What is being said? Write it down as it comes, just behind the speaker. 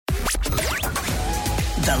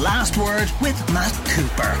The Last Word with Matt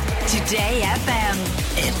Cooper. Today FM.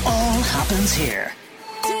 It all happens here.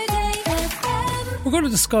 We're going to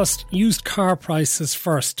discuss used car prices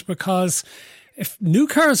first, because if new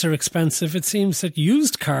cars are expensive, it seems that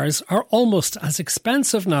used cars are almost as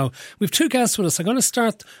expensive now. We've two guests with us. I'm going to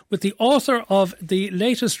start with the author of the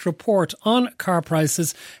latest report on car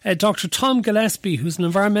prices, Dr Tom Gillespie, who's an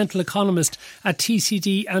environmental economist at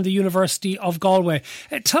TCD and the University of Galway.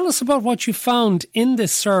 Tell us about what you found in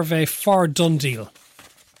this survey for Dundee.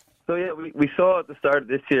 So yeah, we saw at the start of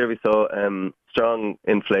this year, we saw strong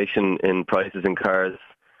inflation in prices in cars,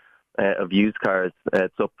 of used cars.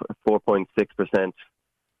 It's up 4.6%,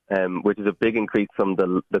 which is a big increase from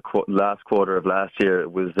the last quarter of last year.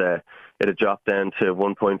 It had dropped down to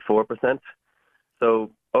 1.4%. So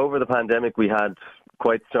over the pandemic, we had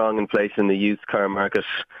quite strong inflation in the used car market,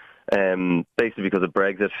 basically because of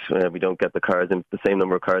Brexit. We don't get the same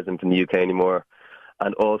number of cars in from the UK anymore.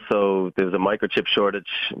 And also there was a microchip shortage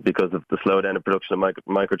because of the slowdown in production of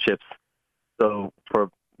microchips. So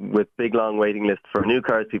with big long waiting lists for new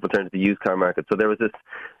cars, people turned to the used car market. So there was this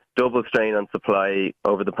double strain on supply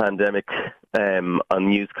over the pandemic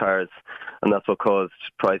on used cars, and that's what caused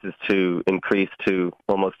prices to increase to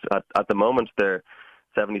almost, at the moment, they're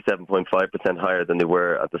 77.5% higher than they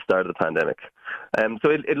were at the start of the pandemic. So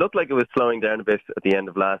it looked like it was slowing down a bit at the end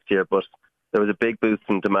of last year, but there was a big boost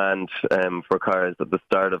in demand for cars at the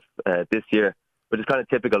start of this year, which is kind of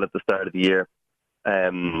typical at the start of the year.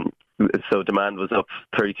 So demand was up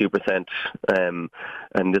 32%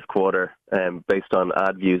 in this quarter based on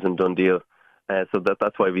ad views in Dundee. So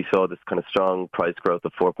that's why we saw this kind of strong price growth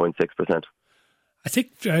of 4.6%. I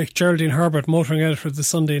think Geraldine Herbert, motoring editor of the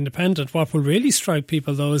Sunday Independent, what will really strike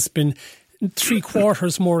people, though, has been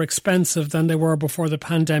 3/4 more expensive than they were before the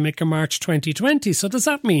pandemic in March 2020. So does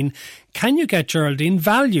that mean, can you get, Geraldine,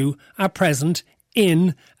 value at present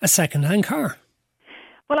in a second-hand car?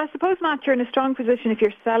 Well, I suppose, Matt, you're in a strong position if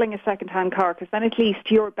you're selling a second-hand car, because then at least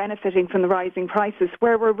you're benefiting from the rising prices.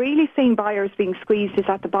 Where we're really seeing buyers being squeezed is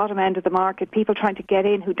at the bottom end of the market, people trying to get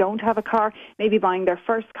in who don't have a car, maybe buying their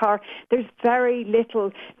first car. There's very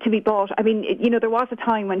little to be bought. I mean, there was a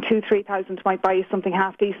time when 2,000-3,000 might buy you something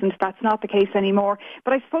half decent. That's not the case anymore.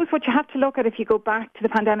 But I suppose what you have to look at, if you go back to the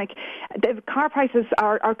pandemic, the car prices,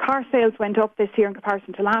 our car sales went up this year in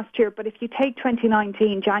comparison to last year. But if you take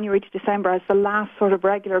 2019, January to December, as the last sort of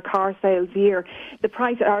regular car sales year, the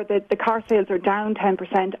car sales are down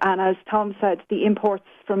 10%, and as Tom said, the imports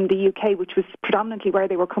from the UK, which was predominantly where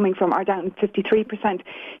they were coming from, are down 53%.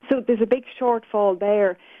 So there's a big shortfall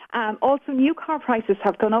there. Also, new car prices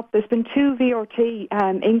have gone up. There's been 2 VRT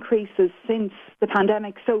increases since the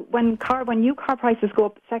pandemic. So when new car prices go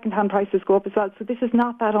up, second-hand prices go up as well. So this is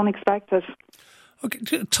not that unexpected.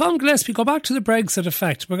 Okay, Tom Gillespie, go back to the Brexit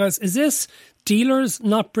effect, because is this dealers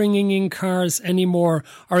not bringing in cars anymore,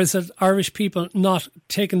 or is it Irish people not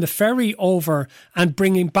taking the ferry over and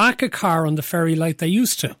bringing back a car on the ferry like they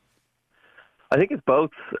used to? I think it's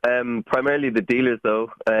both. Primarily the dealers,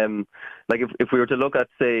 though. Like if we were to look at,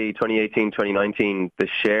 say, 2018, 2019, the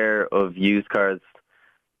share of used cars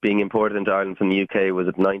being imported into Ireland from the UK was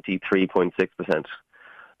at 93.6%,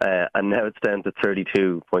 and now it's down to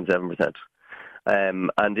 32.7%.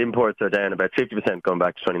 And imports are down about 50% going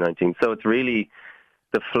back to 2019. So it's really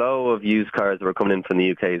the flow of used cars that were coming in from the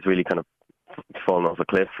UK is really kind of fallen off a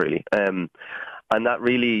cliff, really. And that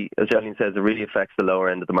really, as Geraldine says, it really affects the lower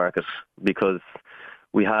end of the market, because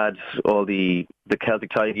we had all the Celtic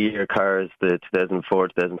Tiger year cars, the 2004,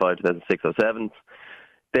 2005, 2006, 2007.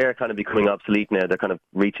 They're kind of becoming obsolete now. They're kind of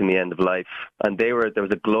reaching the end of life. And there was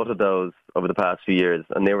a glut of those over the past few years,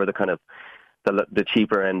 and they were the kind of the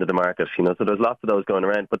cheaper end of the market, so there's lots of those going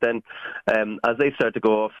around. But then as they start to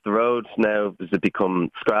go off the road now, as they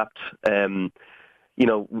become scrapped, we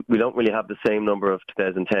don't really have the same number of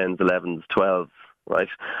 2010s, 11s, 12s, right?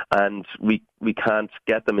 And we can't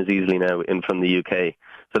get them as easily now in from the UK.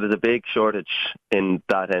 So there's a big shortage in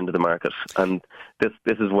that end of the market, and this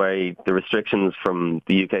is where the restrictions from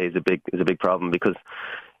the UK is a big problem, because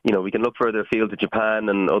we can look further afield to Japan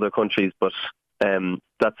and other countries, but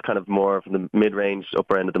that's kind of more from the mid-range,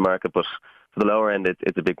 upper end of the market, but for the lower end,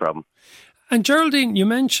 it's a big problem. And Geraldine, you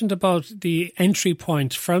mentioned about the entry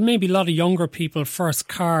point for maybe a lot of younger people, first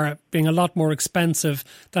car being a lot more expensive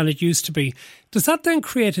than it used to be. Does that then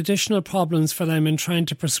create additional problems for them in trying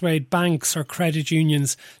to persuade banks or credit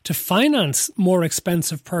unions to finance more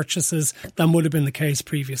expensive purchases than would have been the case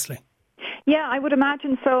previously? Yeah, I would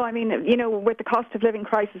imagine so. I mean, you know, with the cost of living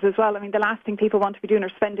crisis as well, I mean, the last thing people want to be doing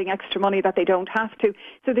is spending extra money that they don't have to.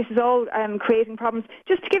 So this is all creating problems.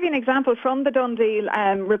 Just to give you an example from the Dundee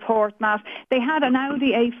report, Matt, they had an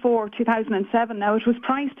Audi A4 2007. Now, it was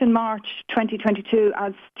priced in March 2022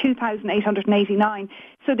 as $2,889.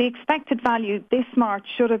 So the expected value this March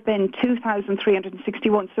should have been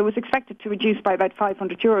 2,361. So it was expected to reduce by about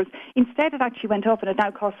 €500. Instead, it actually went up, and it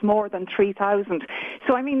now costs more than 3,000.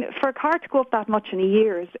 So, I mean, for a car to go up that much in a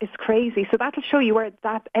year is crazy. So that'll show you where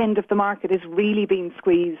that end of the market is really being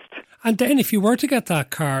squeezed. And then if you were to get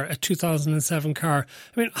that car, a 2007 car,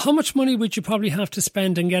 I mean, how much money would you probably have to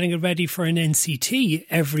spend in getting it ready for an NCT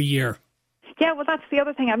every year? Yeah, well, that's the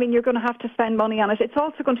other thing. I mean, you're going to have to spend money on it. It's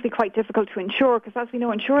also going to be quite difficult to insure because, as we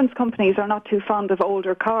know, insurance companies are not too fond of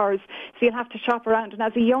older cars. So you'll have to shop around. And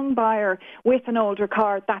as a young buyer with an older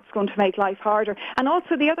car, that's going to make life harder. And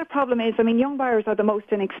also the other problem is, I mean, young buyers are the most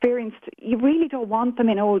inexperienced. You really don't want them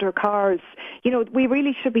in older cars. You know, we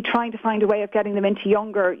really should be trying to find a way of getting them into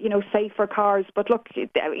younger, you know, safer cars. But look,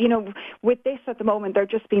 you know, with this at the moment, they're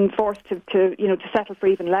just being forced to settle for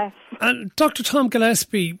even less. And Dr. Tom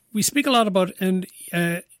Gillespie, we speak a lot about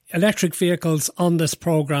electric vehicles on this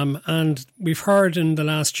programme, and we've heard in the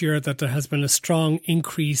last year that there has been a strong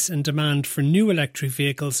increase in demand for new electric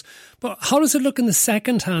vehicles. But how does it look in the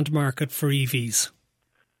second-hand market for EVs?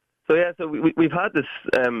 So we've had this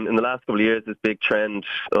in the last couple of years, this big trend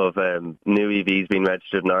of new EVs being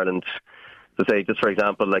registered in Ireland. So say, just for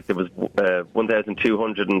example, like there was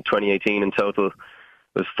 1,200 in 2018 in total.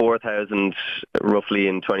 There was 4,000 roughly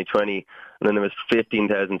in 2020, and then there was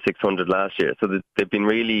 15,600 last year. So they've been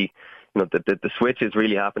really, you know, the switch is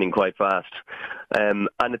really happening quite fast, and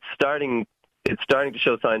it's starting to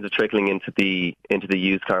show signs of trickling into the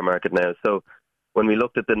used car market now. So when we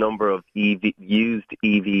looked at the number of used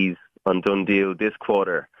EVs on Dundee this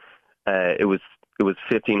quarter, it was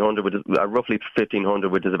 1,500, which is roughly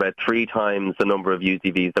 1,500, which is about 3 times the number of used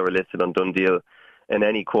EVs that were listed on Dundee in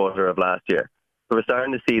any quarter of last year. So we're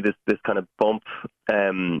starting to see this kind of bump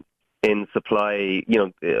in supply,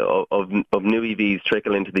 you know, of new EVs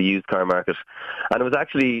trickle into the used car market. And it was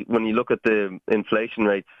actually, when you look at the inflation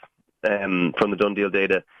rates from the Dundee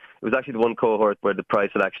data, it was actually the one cohort where the price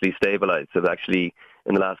had actually stabilised. So actually,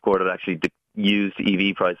 in the last quarter, used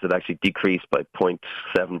EV prices had actually decreased by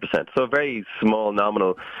 0.7%. So a very small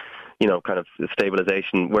nominal, you know, kind of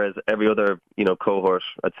stabilisation, whereas every other, you know, cohort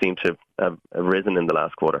had seemed to have risen in the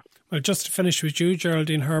last quarter. Well, just to finish with you,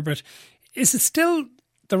 Geraldine Herbert, is it still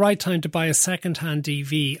the right time to buy a second-hand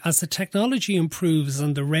EV? As the technology improves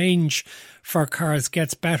and the range for cars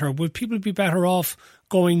gets better, would people be better off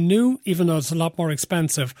going new, even though it's a lot more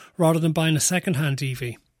expensive, rather than buying a second-hand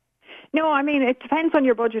EV? No, I mean, it depends on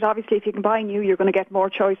your budget. Obviously, if you can buy new, you're going to get more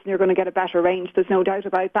choice and you're going to get a better range. There's no doubt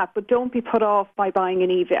about that. But don't be put off by buying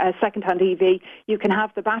a second-hand EV. You can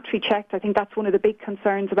have the battery checked. I think that's one of the big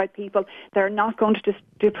concerns about people. They're not going to just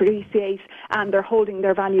depreciate, and they're holding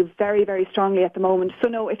their value very, very strongly at the moment. So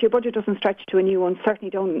no, if your budget doesn't stretch to a new one, certainly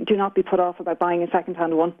do not be put off about buying a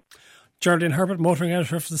second-hand one. Geraldine Herbert, motoring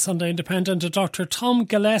editor for the Sunday Independent, and Dr. Tom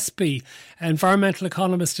Gillespie, environmental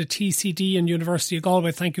economist at TCD and University of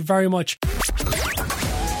Galway. Thank you very much.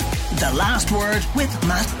 The Last Word with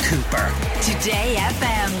Matt Cooper. Today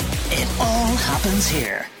FM. It all happens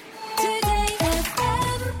here.